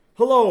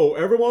Hello,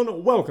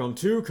 everyone. Welcome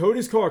to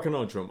Cody's Car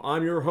Conundrum.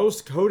 I'm your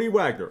host, Cody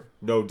Wagner.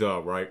 No duh,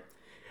 right?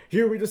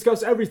 Here we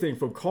discuss everything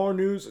from car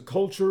news,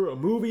 culture,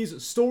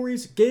 movies,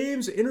 stories,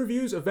 games,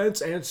 interviews,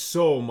 events, and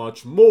so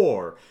much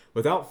more.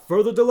 Without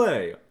further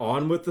delay,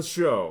 on with the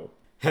show.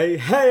 Hey,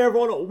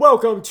 everyone.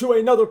 Welcome to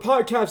another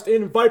podcast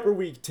in Viper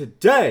Week.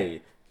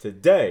 Today,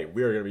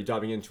 we are going to be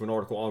diving into an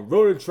article on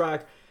Road and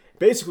Track.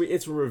 Basically,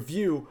 it's a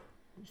review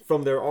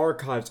from their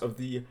archives of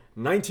the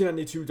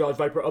 1992 Dodge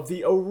Viper, of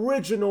the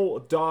original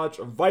Dodge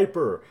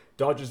Viper.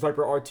 Dodge's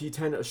Viper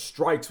RT10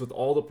 strikes with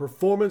all the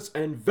performance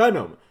and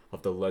venom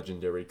of the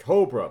legendary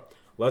Cobra.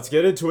 Let's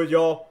get into it,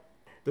 y'all.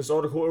 This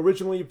article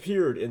originally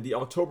appeared in the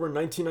October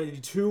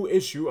 1992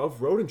 issue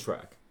of Road and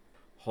Track.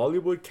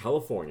 Hollywood,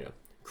 California,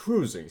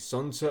 cruising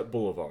Sunset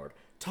Boulevard,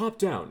 top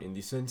down in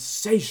the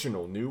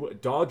sensational new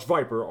Dodge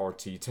Viper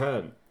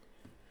RT10.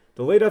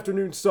 The late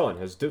afternoon sun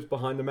has dipped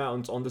behind the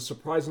mountains on the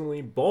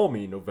surprisingly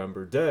balmy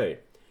November day.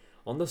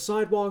 On the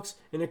sidewalks,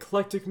 an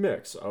eclectic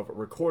mix of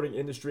recording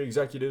industry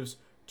executives,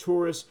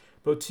 tourists,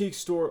 boutique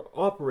store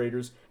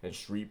operators, and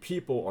street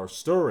people are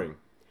stirring.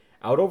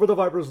 Out over the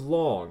Viper's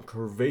long,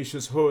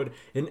 curvaceous hood,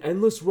 an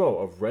endless row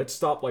of red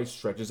stoplights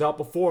stretches out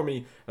before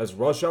me as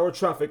rush hour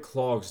traffic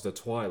clogs the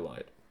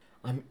twilight.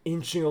 I'm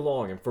inching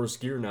along in first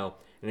gear now,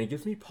 and it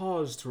gives me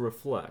pause to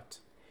reflect.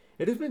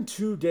 It has been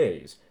 2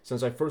 days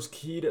since I first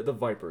keyed the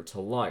Viper to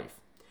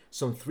life.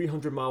 Some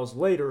 300 miles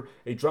later,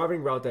 a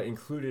driving route that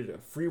included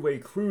freeway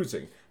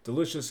cruising,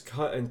 delicious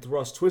cut and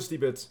thrust twisty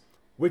bits,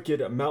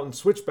 wicked mountain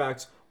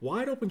switchbacks,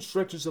 wide open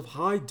stretches of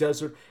high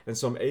desert, and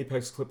some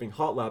apex clipping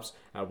hot laps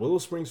at Willow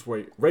Springs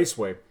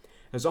Raceway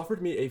has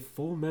offered me a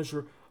full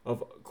measure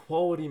of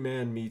quality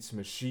man meets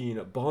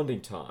machine bonding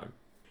time.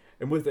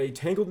 And with a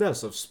tangled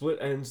nest of split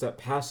ends that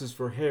passes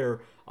for hair,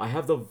 I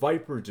have the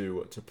Viper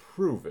due to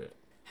prove it.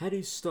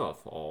 Heady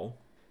stuff, all.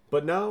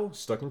 But now,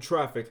 stuck in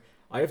traffic,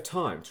 I have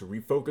time to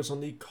refocus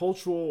on the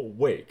cultural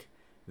wake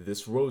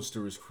this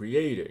roadster is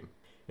creating.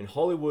 In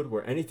Hollywood,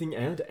 where anything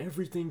and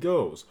everything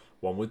goes,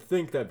 one would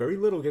think that very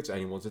little gets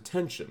anyone's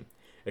attention.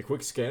 A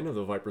quick scan of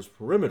the Viper's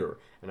perimeter,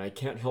 and I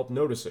can't help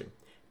noticing.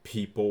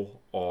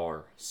 People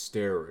are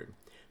staring.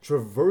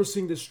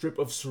 Traversing this strip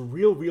of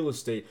surreal real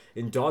estate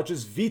in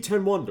Dodge's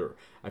V10 Wonder,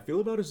 I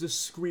feel about as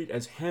discreet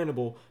as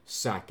Hannibal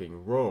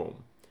sacking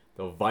Rome.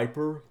 The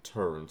Viper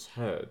turns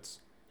heads.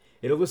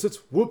 It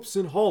elicits whoops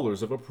and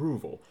hollers of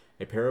approval.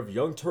 A pair of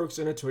young Turks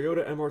in a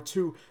Toyota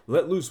MR2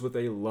 let loose with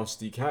a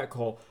lusty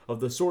catcall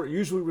of the sort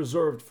usually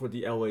reserved for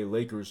the LA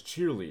Lakers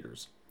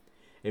cheerleaders.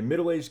 A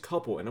middle-aged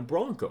couple in a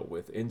Bronco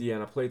with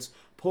Indiana plates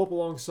pull up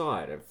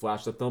alongside and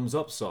flash the thumbs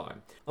up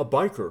sign. A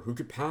biker who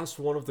could pass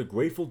for one of the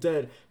Grateful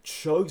Dead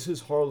chugs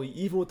his Harley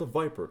even with the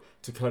Viper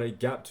to cut a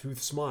gap-toothed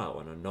smile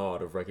and a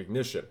nod of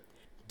recognition.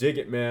 "Dig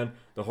it, man.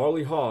 The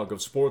Harley Hog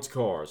of sports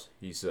cars,"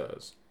 he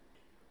says.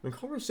 When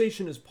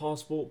conversation is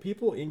possible,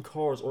 people in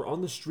cars or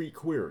on the street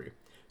query,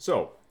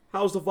 "So,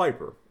 how's the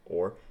Viper?"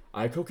 Or,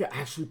 "Iacocca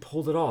actually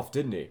pulled it off,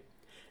 didn't he?"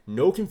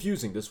 No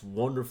confusing this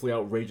wonderfully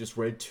outrageous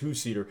red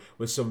two-seater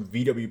with some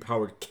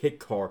VW-powered kick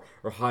car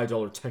or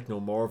high-dollar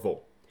techno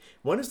marvel.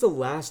 When is the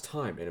last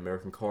time an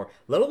American car,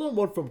 let alone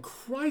one from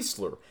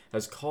Chrysler,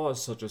 has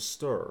caused such a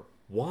stir?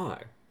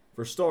 Why?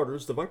 For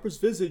starters, the Viper's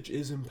visage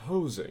is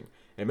imposing.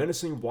 A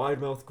menacing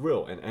wide-mouthed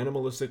grille and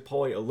animalistic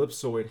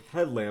polyellipsoid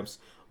headlamps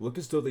look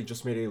as though they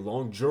just made a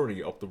long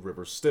journey up the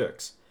river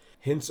Styx.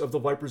 Hints of the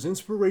Viper's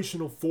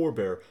inspirational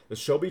forebear, the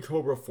Shelby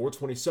Cobra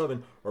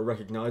 427, are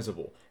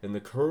recognizable in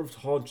the curved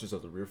haunches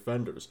of the rear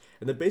fenders,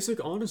 in the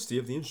basic honesty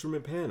of the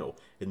instrument panel,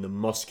 in the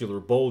muscular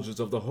bulges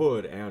of the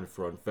hood and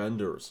front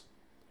fenders.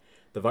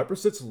 The Viper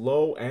sits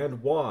low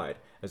and wide,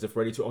 as if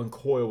ready to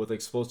uncoil with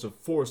explosive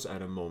force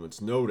at a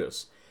moment's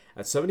notice.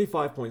 At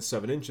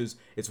 75.7 inches,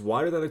 it's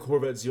wider than a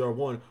Corvette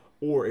ZR1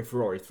 or a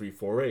Ferrari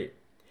 348.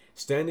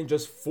 Standing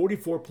just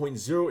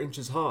 44.0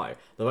 inches high,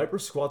 the Viper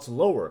squats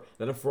lower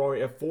than a Ferrari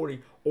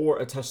F40 or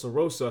a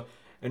Testarossa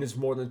and is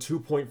more than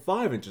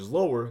 2.5 inches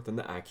lower than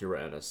the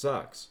Acura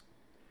NSX.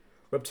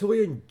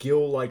 Reptilian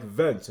gill-like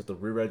vents at the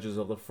rear edges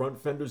of the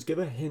front fenders give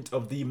a hint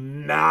of the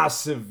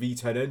massive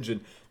V10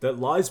 engine that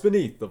lies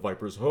beneath the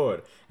Viper's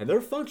hood, and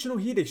their functional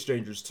heat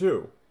exchangers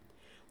too.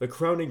 The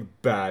crowning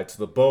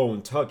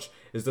bad-to-the-bone touch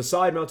is the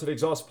side-mounted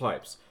exhaust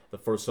pipes. The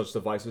first such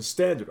device is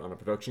standard on a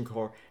production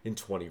car in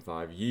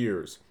 25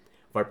 years.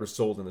 Vipers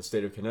sold in the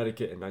state of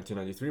Connecticut and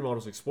 1993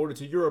 models exported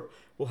to Europe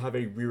will have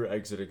a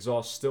rear-exit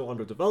exhaust still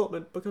under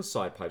development because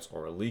side pipes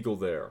are illegal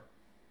there.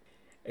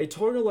 A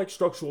Targa-like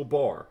structural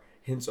bar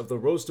hints of the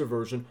roadster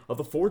version of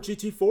the Ford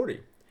GT40.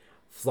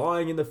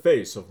 Flying in the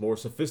face of more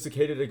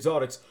sophisticated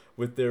exotics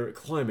with their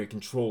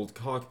climate-controlled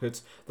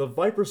cockpits, the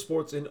Viper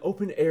sports an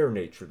open-air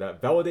nature that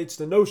validates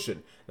the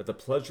notion that the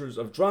pleasures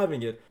of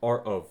driving it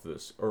are of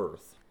this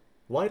earth.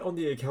 Light on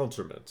the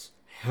accoutrements,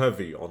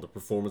 heavy on the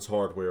performance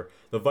hardware,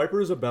 the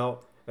Viper is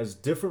about as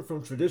different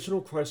from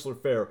traditional Chrysler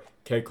fare,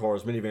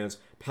 K-cars, minivans,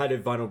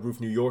 padded vinyl roof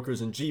New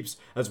Yorkers, and Jeeps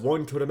as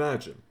one could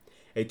imagine.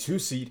 A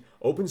two-seat,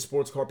 open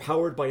sports car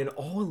powered by an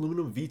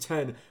all-aluminum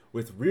V10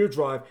 with rear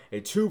drive, a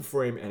tube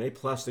frame, and a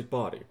plastic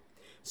body.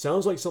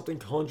 Sounds like something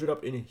conjured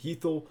up in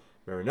Heathel,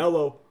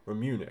 Maranello, or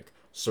Munich.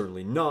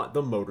 Certainly not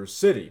the Motor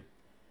City.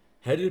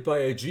 Headed by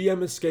a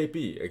GM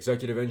escapee,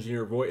 executive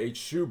engineer Roy H.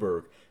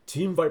 Schuberg,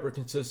 Team Viper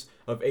consists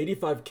of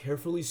 85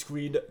 carefully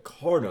screened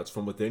car nuts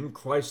from within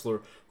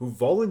Chrysler who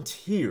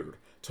volunteered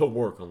to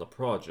work on the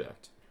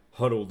project.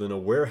 Huddled in a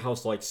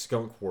warehouse-like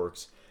skunk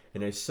works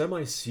in a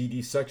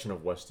semi-seedy section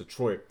of West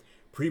Detroit,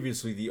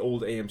 previously the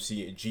old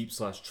AMC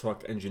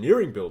Jeep/truck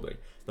engineering building,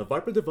 the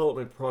Viper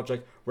development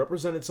project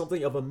represented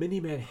something of a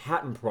mini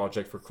Manhattan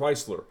project for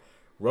Chrysler,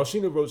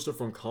 rushing the Roadster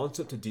from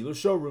concept to dealer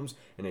showrooms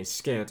in a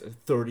scant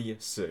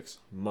 36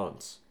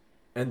 months.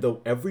 And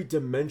though every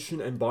dimension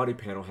and body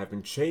panel have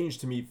been changed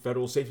to meet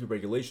federal safety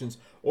regulations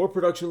or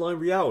production line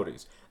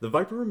realities, the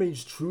Viper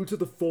remains true to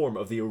the form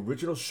of the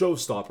original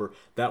showstopper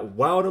that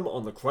wowed him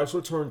on the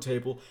Chrysler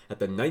turntable at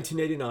the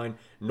 1989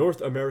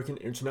 North American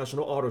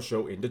International Auto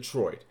Show in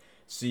Detroit.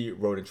 See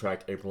Road and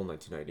Track, April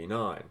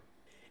 1999.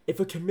 If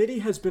a committee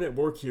has been at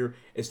work here,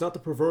 it's not the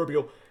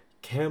proverbial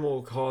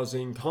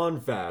camel-causing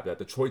confab that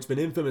Detroit's been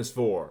infamous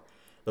for.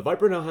 The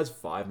Viper now has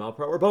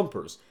 5-mile-per-hour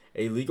bumpers,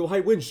 a legal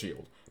height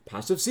windshield,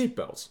 passive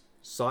seatbelts,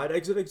 side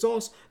exit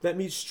exhaust that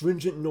meets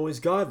stringent noise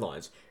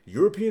guidelines,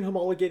 European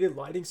homologated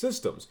lighting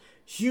systems,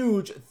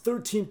 huge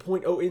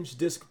 13.0-inch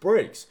disc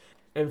brakes,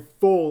 and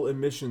full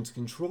emissions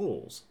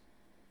controls.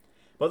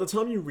 By the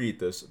time you read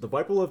this, the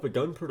Viper will have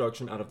begun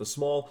production out of the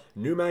small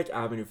Newmack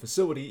Avenue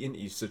facility in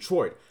East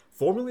Detroit,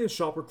 formerly a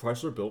shop where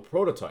Chrysler built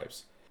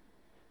prototypes.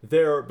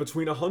 There,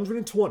 between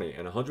 120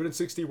 and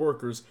 160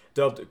 workers,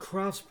 dubbed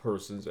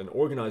craftspersons and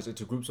organized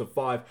into groups of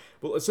 5,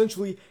 will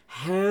essentially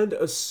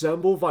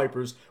hand-assemble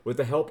Vipers with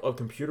the help of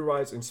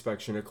computerized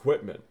inspection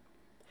equipment.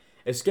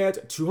 A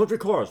scant 200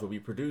 cars will be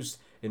produced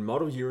in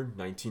model year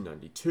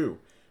 1992.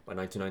 By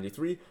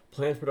 1993,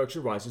 planned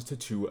production rises to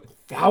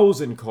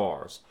 2,000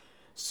 cars.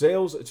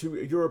 Sales to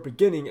Europe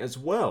beginning as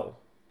well.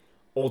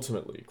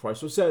 Ultimately,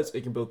 Chrysler says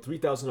it can build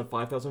 3,000 to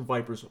 5,000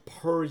 Vipers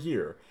per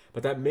year,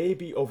 but that may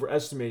be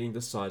overestimating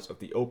the size of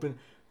the open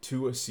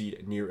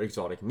two-seat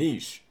near-exotic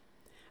niche.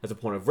 As a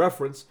point of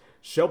reference,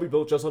 Shelby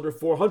built just under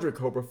 400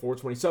 Cobra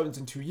 427s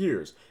in 2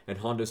 years, and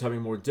Honda is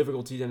having more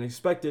difficulty than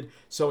expected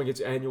selling its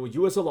annual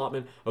U.S.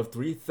 allotment of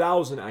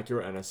 3,000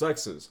 Acura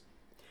NSXs.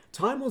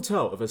 Time will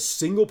tell if a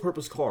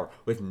single-purpose car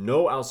with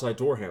no outside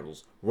door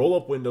handles,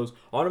 roll-up windows,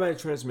 automatic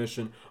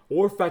transmission,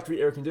 or factory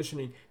air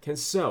conditioning can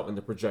sell in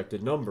the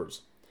projected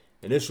numbers.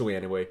 Initially,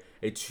 anyway,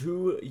 a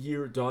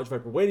 2-year Dodge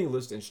Viper waiting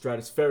list and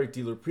stratospheric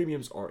dealer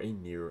premiums are a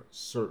near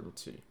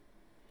certainty.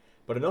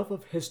 But enough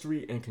of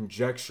history and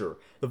conjecture.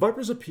 The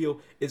Viper's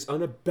appeal is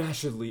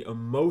unabashedly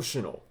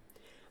emotional.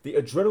 The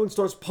adrenaline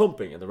starts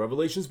pumping and the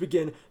revelations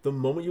begin the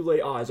moment you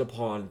lay eyes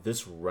upon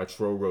this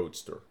retro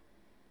roadster.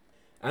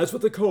 As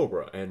with the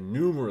Cobra and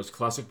numerous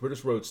classic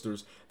British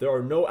roadsters, there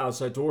are no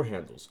outside door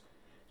handles.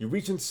 You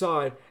reach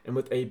inside and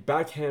with a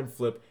backhand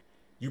flip,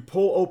 you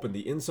pull open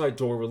the inside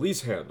door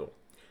release handle.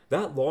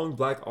 That long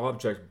black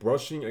object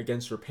brushing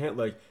against your pant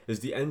leg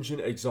is the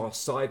engine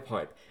exhaust side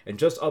pipe, and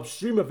just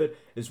upstream of it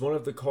is one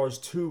of the car's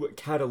 2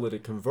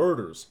 catalytic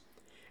converters.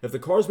 If the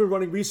car's been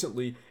running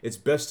recently, it's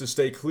best to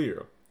stay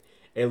clear.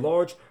 A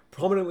large,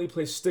 prominently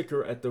placed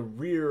sticker at the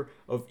rear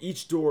of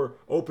each door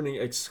opening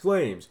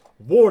exclaims,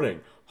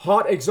 "Warning!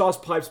 Hot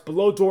exhaust pipes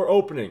below door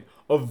opening.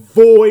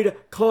 Avoid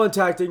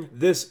contacting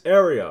this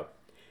area."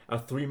 A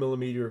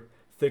 3mm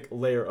thick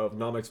layer of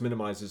Nomex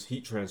minimizes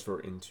heat transfer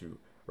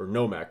into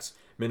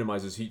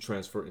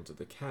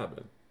the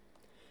cabin.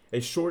 A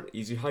short,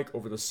 easy hike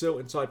over the sill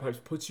and side pipes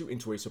puts you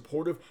into a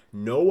supportive,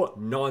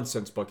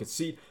 no-nonsense bucket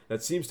seat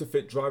that seems to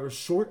fit drivers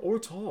short or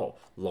tall,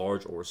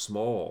 large or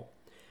small.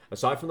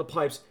 Aside from the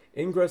pipes,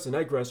 ingress and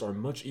egress are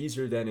much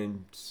easier than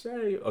in,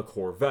 say, a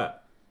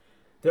Corvette.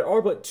 There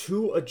are but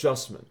 2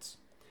 adjustments: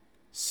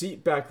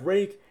 seat back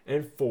rake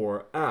and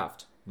fore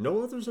aft.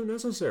 No others are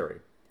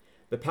necessary.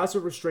 The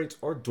passive restraints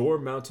are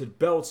door-mounted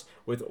belts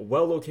with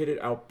well-located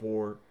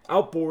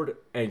outboard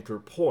anchor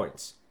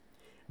points.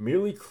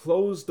 Merely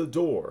close the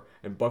door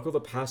and buckle the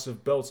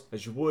passive belts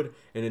as you would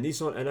in a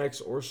Nissan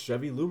NX or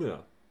Chevy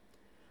Lumina.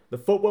 The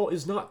footwell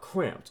is not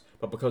cramped,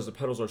 but because the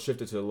pedals are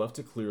shifted to the left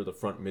to clear the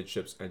front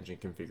midships engine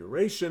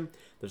configuration,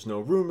 there's no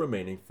room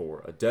remaining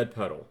for a dead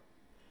pedal.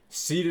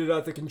 Seated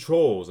at the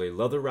controls, a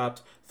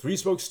leather-wrapped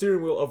 3-spoke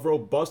steering wheel of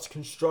robust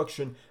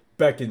construction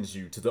beckons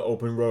you to the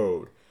open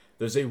road.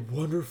 There's a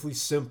wonderfully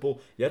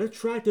simple yet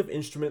attractive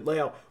instrument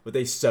layout with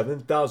a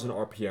 7,000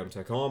 RPM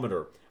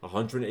tachometer,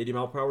 180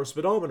 mph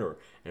speedometer,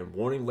 and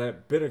warning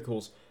lamp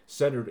binnacles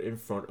centered in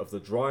front of the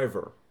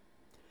driver.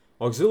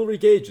 Auxiliary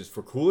gauges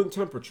for coolant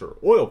temperature,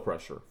 oil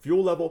pressure,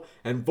 fuel level,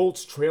 and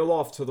volts trail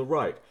off to the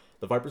right.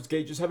 The Viper's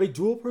gauges have a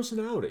dual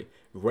personality: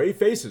 gray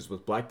faces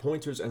with black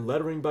pointers and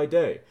lettering by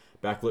day,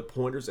 backlit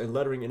pointers and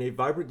lettering in a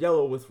vibrant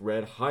yellow with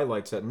red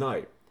highlights at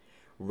night.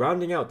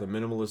 Rounding out the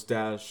minimalist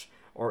dash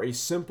are a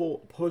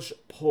simple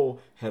push-pull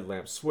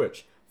headlamp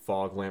switch,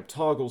 fog lamp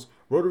toggles,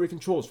 rotary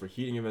controls for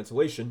heating and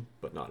ventilation,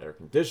 but not air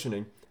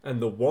conditioning,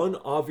 and the one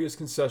obvious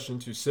concession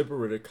to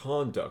Sybaritic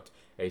conduct,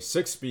 a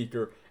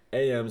 6-speaker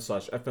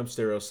AM/FM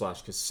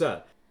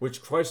stereo/cassette.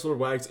 which Chrysler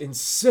Wags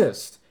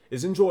insist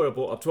is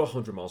enjoyable up to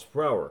 100 miles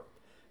per hour.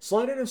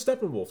 Slide in a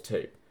Steppenwolf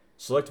tape,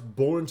 select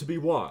Born to be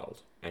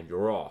Wild, and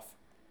you're off.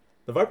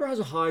 The Viper has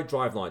a high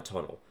driveline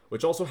tunnel,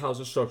 which also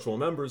houses structural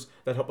members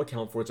that help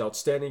account for its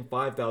outstanding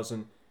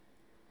 5,000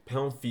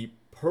 pound-feet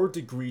per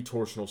degree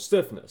torsional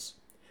stiffness.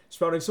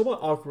 Sprouting somewhat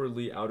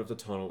awkwardly out of the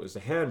tunnel is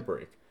the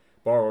handbrake,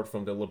 borrowed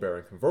from the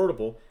LeBaron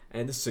convertible,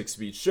 and the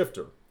 6-speed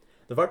shifter.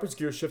 The Viper's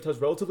gear shift has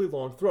relatively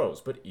long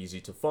throws, but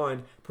easy to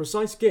find,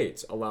 precise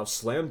gates allow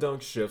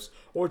slam-dunk shifts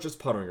or just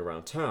puttering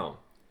around town.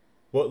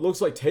 What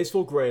looks like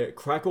tasteful gray,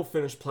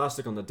 crackle-finished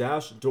plastic on the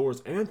dash,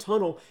 doors, and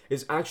tunnel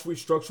is actually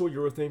structural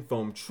urethane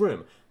foam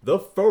trim, the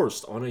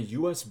first on a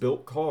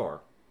US-built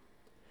car.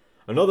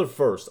 Another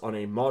first on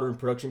a modern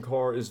production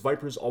car is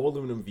Viper's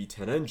all-aluminum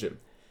V10 engine.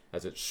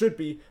 As it should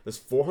be, this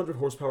 400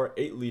 horsepower,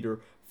 8-liter,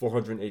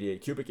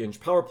 488 cubic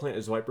inch power plant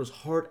is Viper's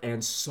heart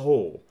and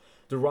soul.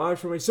 Derived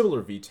from a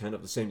similar V10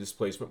 of the same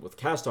displacement with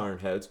cast iron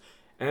heads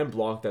and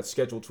block that's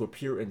scheduled to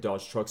appear in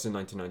Dodge trucks in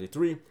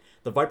 1993,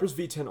 the Viper's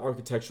V10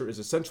 architecture is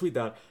essentially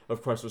that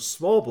of Chrysler's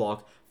small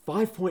block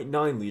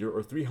 5.9-liter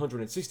or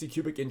 360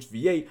 cubic inch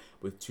V8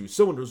 with 2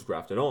 cylinders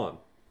grafted on.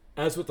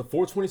 As with the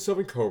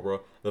 427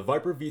 Cobra, the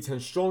Viper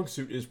V10's strong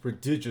suit is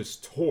prodigious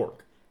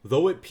torque.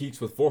 Though it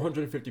peaks with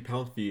 450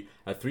 pound-feet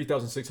at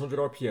 3,600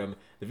 RPM,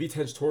 the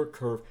V10's torque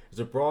curve is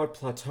a broad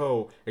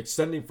plateau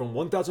extending from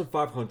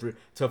 1,500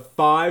 to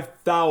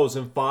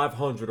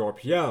 5,500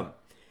 RPM.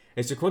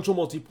 A sequential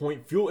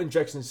multi-point fuel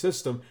injection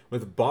system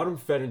with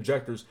bottom-fed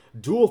injectors,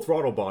 dual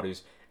throttle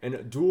bodies,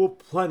 and dual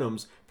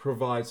plenums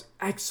provides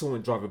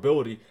excellent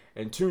drivability,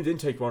 and tuned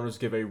intake runners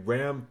give a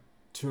ram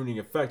tuning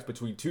effect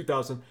between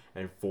 2,000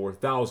 and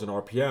 4,000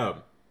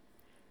 RPM.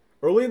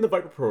 Early in the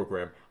Viper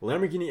program,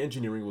 Lamborghini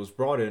Engineering was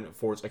brought in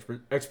for its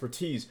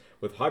expertise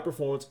with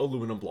high-performance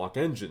aluminum block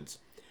engines.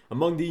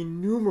 Among the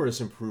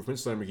numerous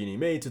improvements Lamborghini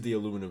made to the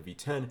aluminum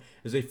V10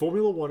 is a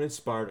Formula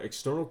One-inspired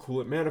external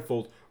coolant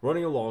manifold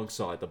running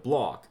alongside the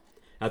block.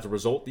 As a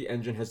result, the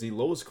engine has the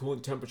lowest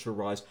coolant temperature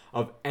rise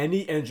of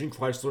any engine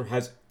Chrysler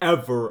has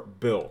ever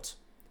built.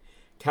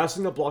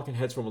 Casting the block and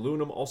heads from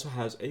aluminum also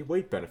has a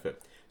weight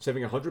benefit,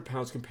 saving 100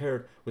 pounds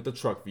compared with the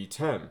truck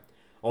V10.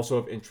 Also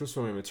of interest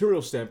from a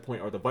material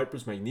standpoint are the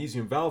Viper's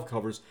magnesium valve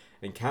covers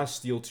and cast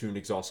steel-tuned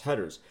exhaust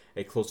headers,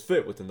 a close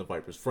fit within the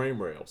Viper's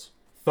frame rails.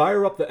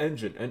 Fire up the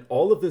engine, and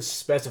all of this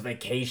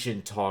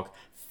specification talk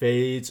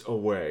fades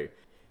away.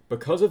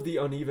 Because of the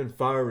uneven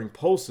firing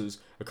pulses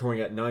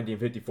occurring at 90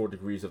 and 54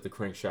 degrees of the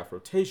crankshaft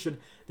rotation,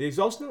 the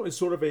exhaust note is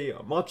sort of a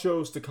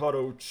macho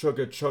staccato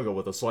chugga-chugga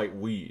with a slight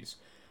wheeze.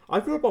 I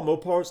grew up on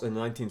Mopars in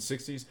the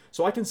 1960s,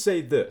 so I can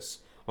say this.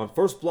 On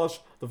first blush,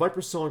 the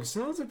Viper song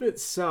sounds a bit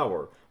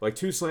sour, like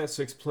 2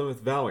 slant-6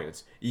 Plymouth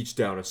Valiants, each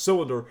down a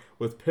cylinder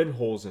with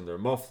pinholes in their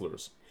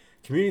mufflers.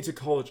 Commuting to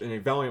college in a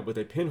Valiant with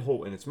a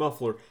pinhole in its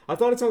muffler, I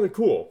thought it sounded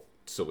cool.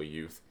 Silly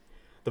youth.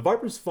 The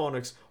Viper's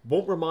phonics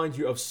won't remind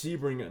you of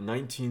Sebring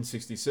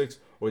 1966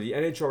 or the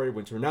NHRA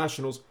Winter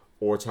Nationals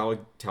or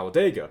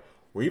Talladega,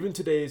 or even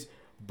today's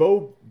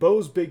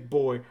Bo's Big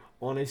Boy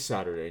on a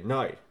Saturday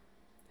night.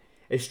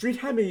 A street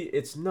Hemi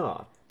it's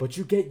not, but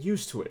you get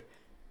used to it.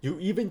 You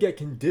even get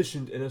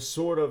conditioned in a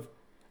sort of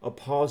a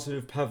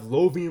positive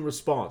Pavlovian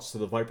response to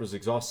the Viper's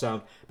exhaust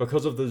sound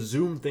because of the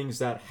zoom things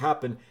that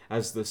happen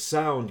as the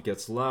sound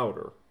gets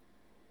louder.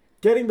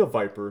 Getting the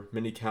Viper,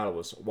 mini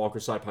catalyst,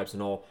 Walker side pipes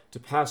and all, to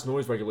pass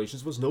noise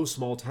regulations was no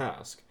small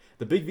task.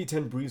 The big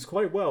V10 breathes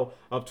quite well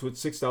up to its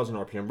 6,000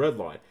 RPM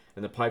redline,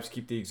 and the pipes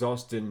keep the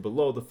exhaust in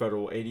below the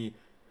federal 80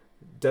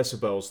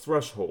 decibels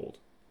threshold.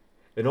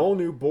 An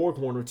all-new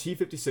BorgWarner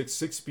T56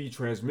 6-speed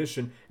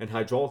transmission and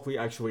hydraulically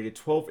actuated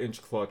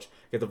 12-inch clutch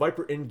get the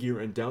Viper in gear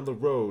and down the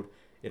road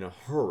in a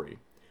hurry.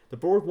 The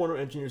BorgWarner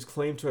engineers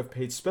claim to have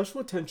paid special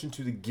attention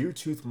to the gear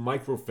tooth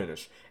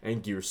microfinish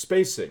and gear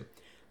spacing.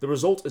 The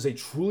result is a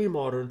truly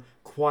modern,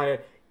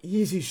 quiet,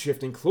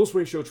 easy-shifting,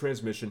 close-ratio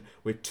transmission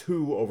with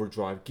 2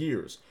 overdrive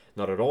gears,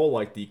 not at all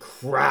like the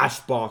crash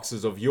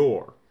boxes of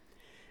yore.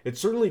 It's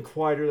certainly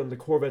quieter than the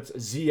Corvette's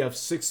ZF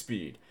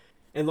 6-speed,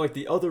 and like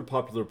the other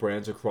popular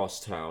brands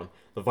across town,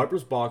 the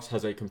Viper's box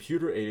has a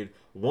computer-aided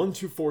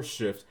 1-2-4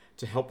 shift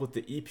to help with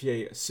the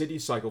EPA city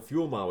cycle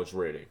fuel mileage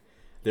rating,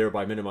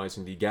 thereby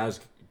minimizing the gas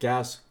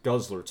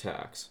guzzler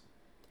tax.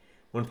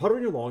 When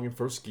puttering along in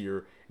first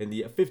gear in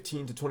the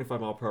 15 to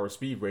 25 mile per hour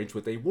speed range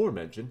with a warm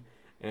engine,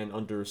 and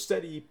under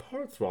steady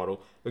part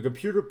throttle, the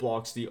computer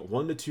blocks the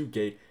 1-2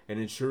 gate and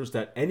ensures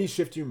that any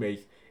shift you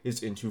make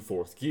is into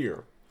 4th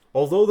gear.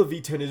 Although the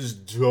V10 is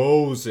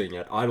dozing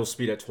at idle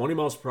speed at 20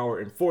 miles per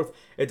hour in 4th,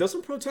 it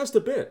doesn't protest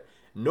a bit.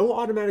 No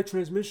automatic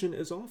transmission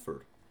is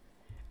offered.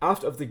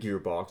 Aft of the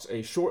gearbox,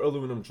 a short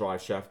aluminum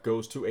drive shaft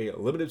goes to a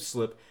limited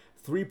slip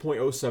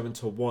 3.07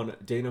 to 1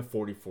 Dana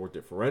 44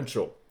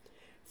 differential.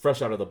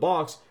 Fresh out of the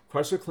box,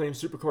 Chrysler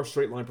claims supercar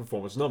straight line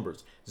performance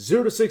numbers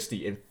 0 to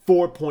 60 in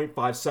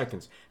 4.5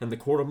 seconds and the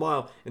quarter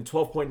mile in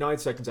 12.9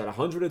 seconds at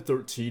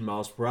 113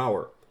 miles per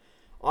hour.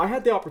 I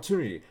had the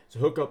opportunity to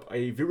hook up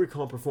a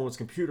Viricom performance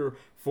computer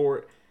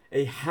for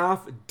a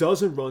half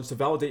dozen runs to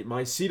validate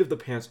my seat of the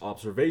pants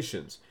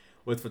observations,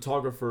 with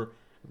photographer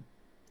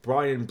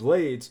Brian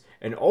Blades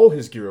and all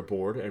his gear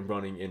aboard and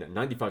running in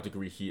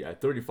 95-degree heat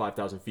at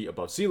 35,000 feet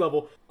above sea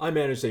level, I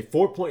managed a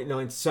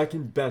 4.9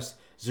 second best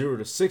 0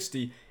 to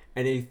 60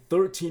 and a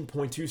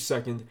 13.2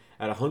 second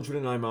at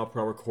 109 mile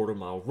per hour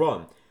quarter-mile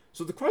run.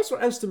 So the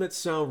Chrysler estimates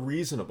sound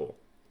reasonable.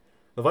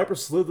 The Viper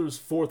slithers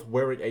forth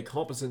wearing a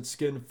composite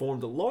skin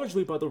formed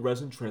largely by the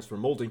resin transfer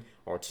molding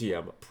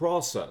 (RTM)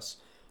 process.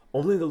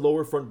 Only the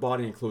lower front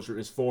body enclosure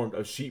is formed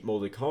of sheet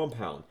molded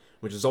compound,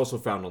 which is also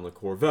found on the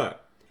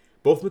Corvette.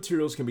 Both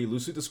materials can be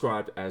loosely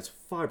described as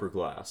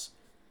fiberglass.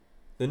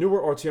 The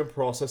newer RTM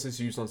process is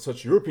used on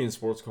such European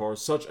sports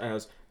cars such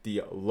as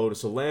the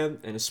Lotus Elan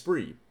and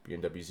Esprit,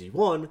 BMW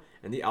Z1,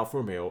 and the Alfa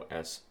Romeo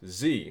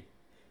SZ.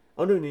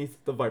 Underneath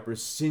the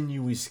Viper's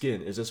sinewy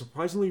skin is a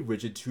surprisingly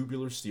rigid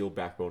tubular steel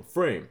backbone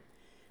frame.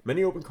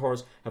 Many open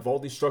cars have all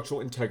the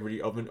structural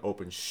integrity of an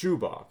open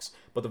shoebox,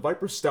 but the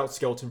Viper's stout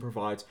skeleton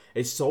provides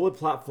a solid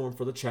platform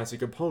for the chassis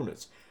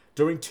components.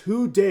 During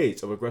 2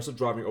 days of aggressive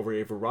driving over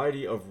a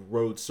variety of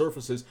road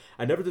surfaces,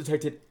 I never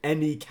detected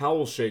any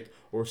cowl shake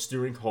or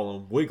steering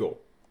column wiggle.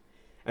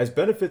 As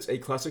benefits a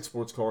classic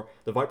sports car,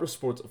 the Viper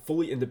sports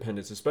fully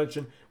independent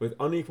suspension with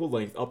unequal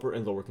length upper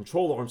and lower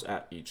control arms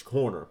at each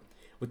corner.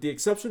 With the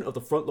exception of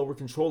the front lower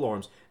control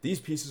arms, these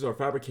pieces are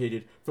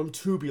fabricated from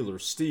tubular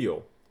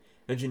steel.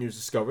 Engineers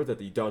discovered that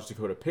the Dodge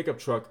Dakota pickup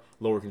truck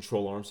lower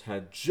control arms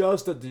had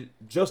just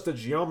the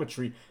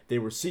geometry they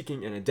were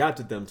seeking and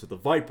adapted them to the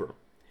Viper.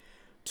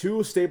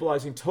 2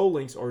 stabilizing toe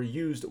links are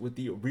used with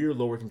the rear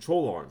lower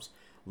control arms.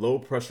 Low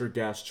pressure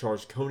gas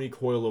charged Koni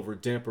coilover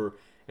damper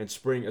and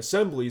spring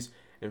assemblies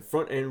and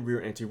front and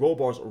rear anti-roll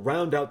bars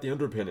round out the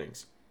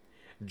underpinnings.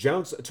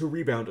 Jounce to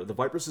rebound, the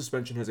Viper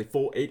suspension has a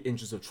full 8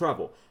 inches of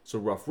travel, so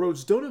rough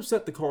roads don't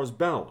upset the car's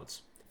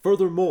balance.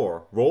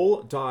 Furthermore,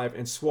 roll, dive,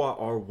 and swat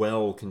are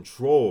well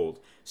controlled.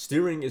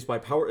 Steering is by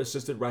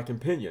power-assisted rack and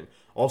pinion,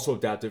 also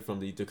adapted from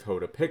the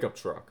Dakota pickup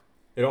truck.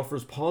 It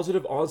offers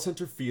positive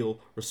on-center feel,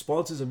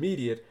 response is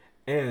immediate,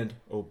 and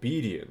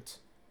obedient.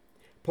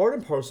 Part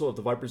and parcel of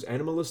the Viper's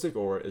animalistic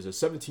aura is a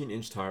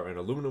 17-inch tire and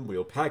aluminum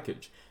wheel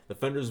package, the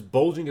fenders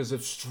bulging as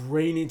if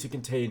straining to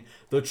contain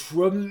the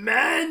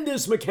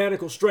tremendous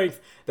mechanical strength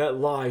that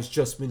lies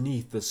just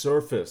beneath the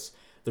surface.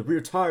 The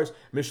rear tires,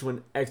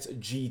 Michelin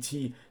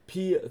XGT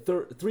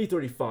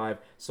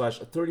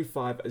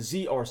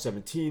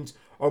P335/35ZR17s,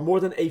 are more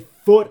than a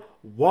foot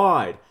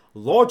wide,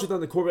 larger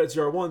than the Corvette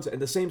ZR1s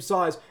and the same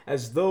size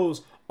as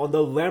those on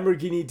the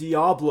Lamborghini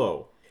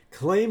Diablo.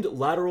 Claimed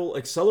lateral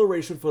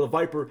acceleration for the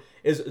Viper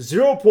is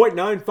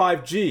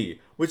 0.95 G,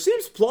 which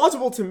seems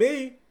plausible to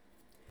me.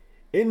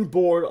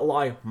 Inboard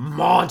lie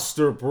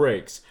monster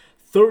brakes,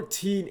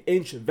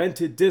 13-inch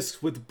vented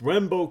discs with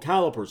Brembo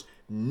calipers,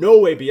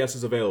 no ABS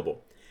is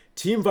available.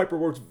 Team Viper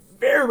worked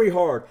very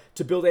hard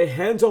to build a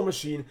hands-on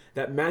machine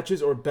that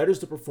matches or betters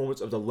the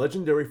performance of the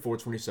legendary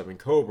 427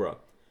 Cobra.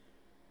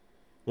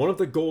 One of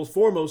the goals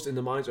foremost in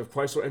the minds of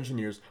Chrysler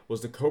engineers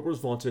was the Cobra's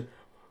vaunted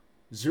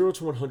 0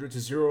 to 100 to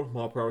 0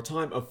 mile per hour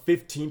time of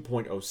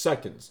 15.0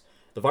 seconds.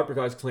 The Viper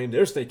guys claim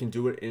their snake can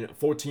do it in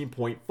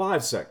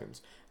 14.5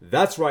 seconds.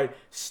 That's right,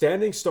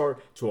 standing start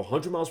to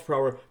 100 miles per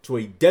hour to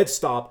a dead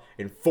stop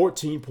in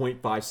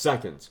 14.5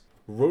 seconds.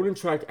 Road and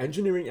Track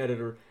engineering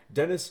editor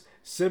Dennis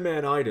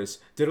Simanidis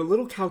did a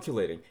little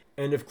calculating,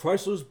 and if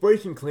Chrysler's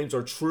braking claims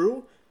are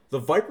true, the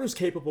Viper is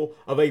capable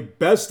of a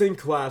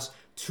best-in-class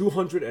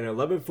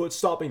 211-foot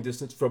stopping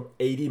distance from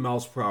 80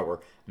 miles per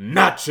hour,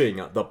 matching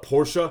the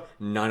Porsche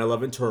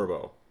 911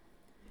 Turbo.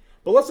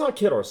 But let's not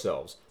kid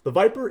ourselves. The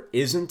Viper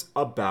isn't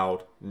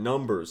about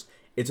numbers.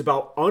 It's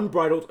about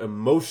unbridled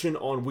emotion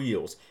on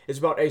wheels. It's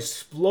about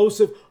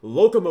explosive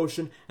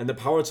locomotion and the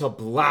power to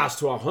blast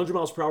to 100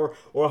 miles per hour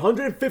or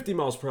 150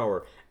 miles per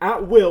hour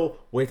at will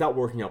without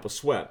working up a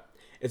sweat.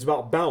 It's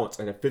about balance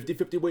and a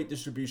 50-50 weight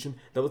distribution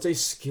that lets a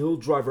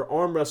skilled driver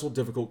arm wrestle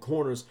difficult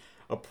corners,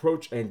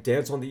 approach and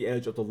dance on the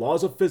edge of the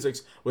laws of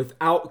physics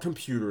without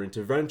computer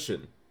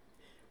intervention.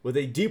 With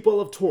a deep well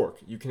of torque,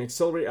 you can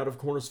accelerate out of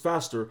corners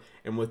faster,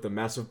 and with the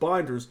massive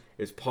binders,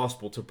 it's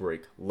possible to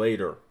brake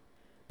later.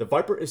 The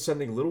Viper is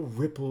sending little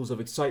ripples of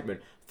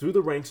excitement through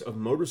the ranks of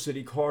Motor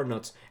City car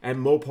nuts and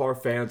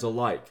Mopar fans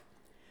alike.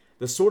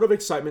 The sort of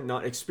excitement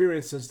not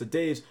experienced since the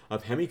days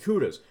of Hemi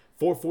Cudas,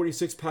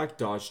 446-pack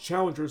Dodge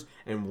Challengers,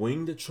 and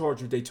winged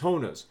Charger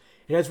Daytonas.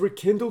 It has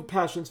rekindled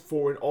passions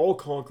for an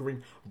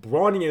all-conquering,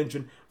 brawny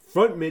engine,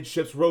 front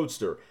midships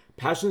roadster,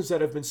 passions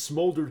that have been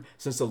smoldered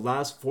since the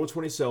last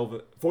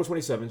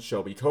 427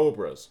 Shelby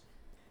Cobras.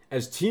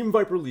 As Team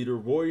Viper leader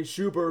Roy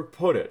Schuberg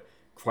put it,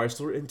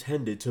 Chrysler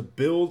intended to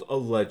build a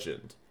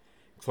legend.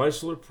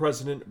 Chrysler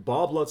President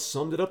Bob Lutz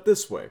summed it up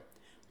this way: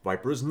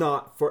 Viper is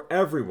not for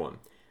everyone.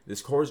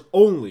 This car is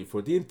only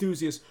for the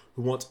enthusiast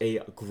who wants a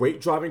great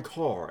driving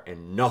car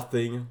and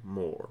nothing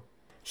more.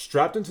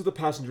 Strapped into the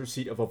passenger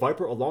seat of a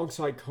Viper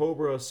alongside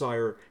Cobra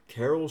sire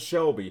Carroll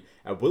Shelby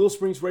at Willow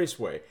Springs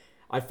Raceway,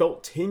 I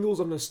felt tingles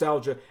of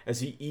nostalgia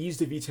as he eased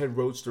the V10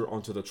 Roadster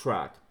onto the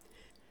track.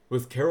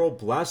 With Carroll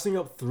blasting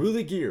up through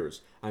the gears,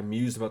 I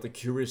mused about the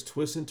curious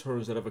twists and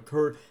turns that have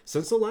occurred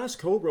since the last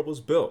Cobra was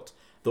built.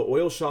 The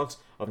oil shocks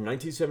of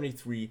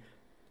 1973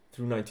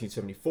 through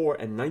 1974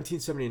 and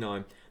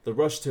 1979, the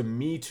rush to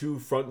Me Too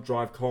front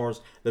drive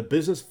cars, the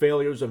business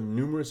failures of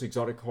numerous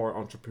exotic car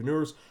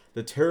entrepreneurs,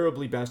 the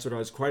terribly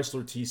bastardized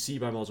Chrysler TC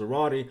by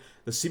Maserati,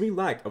 the seeming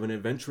lack of an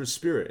adventurous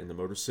spirit in the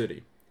Motor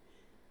City.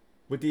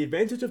 With the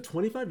advantage of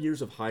 25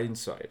 years of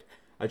hindsight,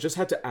 I just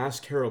had to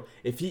ask Harold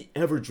if he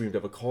ever dreamed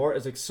of a car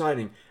as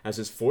exciting as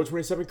his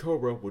 427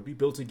 Cobra would be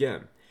built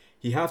again.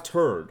 He half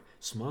turned,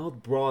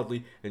 smiled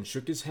broadly, and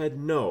shook his head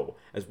no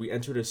as we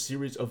entered a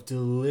series of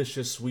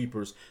delicious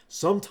sweepers.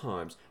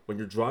 Sometimes, when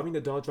you're driving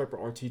the Dodge Viper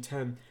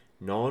RT10,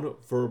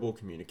 non-verbal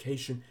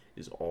communication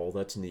is all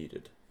that's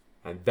needed.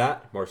 And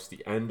that marks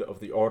the end of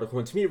the article.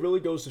 And to me, it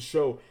really goes to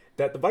show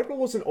that the Viper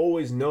wasn't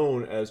always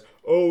known as,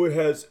 oh, it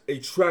has a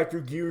tractor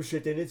gear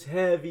shift and it's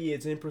heavy,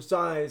 it's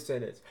imprecise,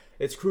 and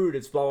it's crude,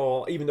 it's blah, blah,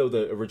 blah, even though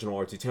the original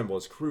RT10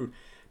 was crude.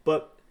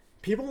 But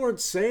people weren't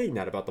saying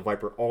that about the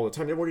Viper all the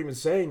time. They weren't even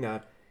saying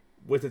that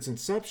with its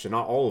inception.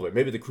 Not all of it.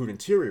 Maybe the crude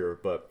interior,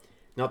 but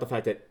not the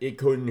fact that it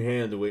couldn't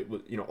handle it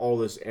with, all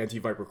this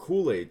anti-Viper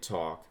Kool-Aid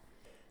talk.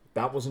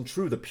 That wasn't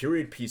true. The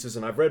period pieces,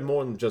 and I've read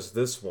more than just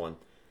this one,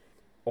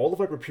 all the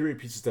Viper period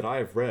pieces that I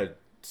have read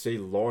say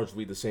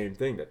largely the same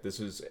thing, that this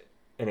is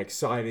an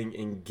exciting,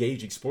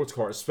 engaging sports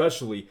car,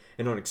 especially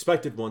an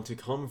unexpected one to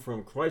come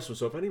from Chrysler.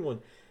 So if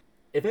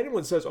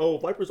anyone says, oh,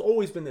 Viper's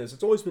always been this,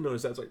 it's always been known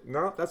as that, it's like,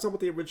 no, that's not what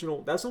the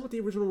original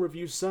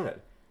reviews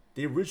said.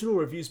 The original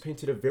reviews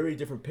painted a very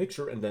different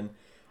picture, and then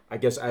I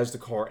guess as the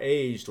car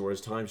aged, or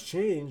as times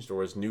changed,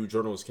 or as new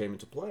journalists came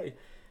into play,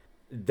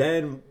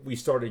 then we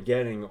started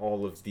getting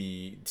all of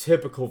the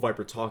typical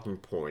Viper talking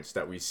points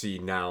that we see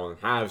now and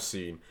have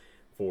seen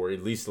for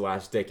at least the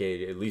last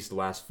decade, at least the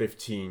last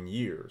 15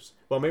 years.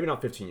 Well, maybe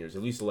not 15 years,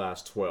 at least the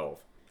last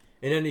 12.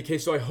 In any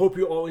case, so I hope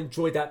you all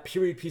enjoyed that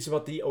period piece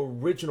about the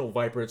original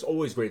Viper. It's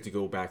always great to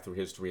go back through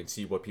history and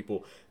see what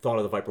people thought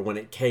of the Viper when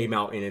it came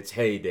out in its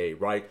heyday,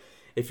 right?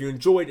 If you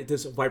enjoyed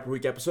this Viper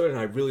Week episode, and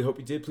I really hope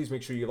you did, please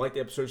make sure you like the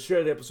episode,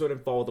 share the episode,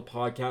 and follow the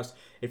podcast.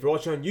 If you're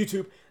watching on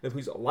YouTube, then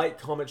please like,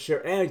 comment,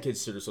 share, and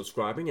consider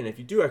subscribing. And if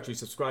you do actually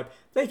subscribe,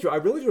 thank you. I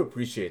really do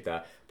appreciate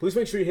that. Please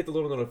make sure you hit the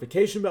little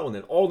notification bell and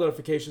then all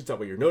notifications. That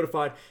way you're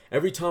notified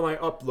every time I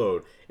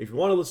upload. If you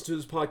want to listen to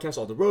this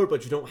podcast on the road,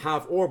 but you don't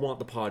have or want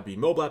the Podbean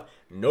mobile app,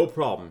 no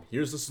problem.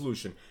 Here's the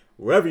solution.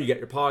 Wherever you get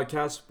your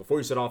podcasts, before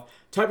you set off,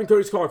 type in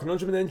Cody's Car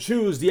Conundrum and then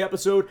choose the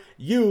episode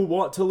you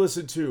want to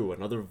listen to.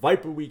 Another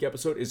Viper Week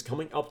episode is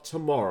coming up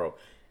tomorrow.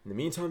 In the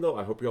meantime, though,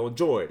 I hope you all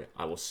enjoyed.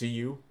 I will see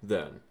you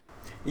then.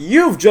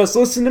 You've just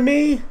listened to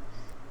me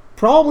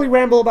probably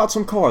ramble about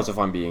some cars, if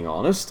I'm being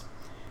honest.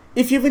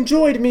 If you've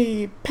enjoyed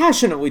me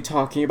passionately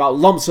talking about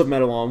lumps of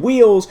metal on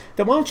wheels,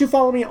 then why don't you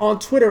follow me on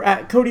Twitter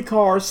at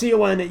CodyCar,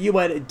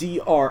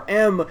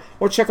 CONUNDRM,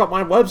 or check out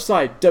my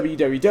website,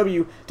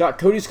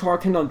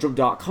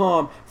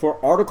 www.codyscarconundrum.com,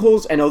 for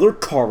articles and other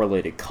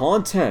car-related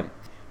content.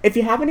 If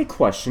you have any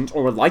questions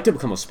or would like to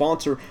become a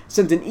sponsor,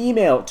 send an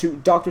email to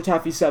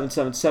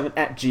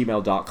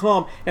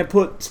drtaffy777@gmail.com and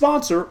put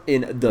sponsor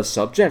in the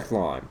subject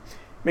line.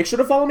 Make sure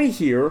to follow me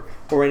here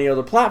or any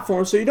other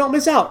platform so you don't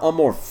miss out on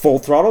more full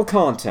throttle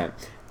content.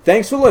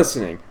 Thanks for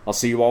listening. I'll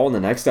see you all in the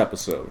next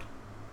episode.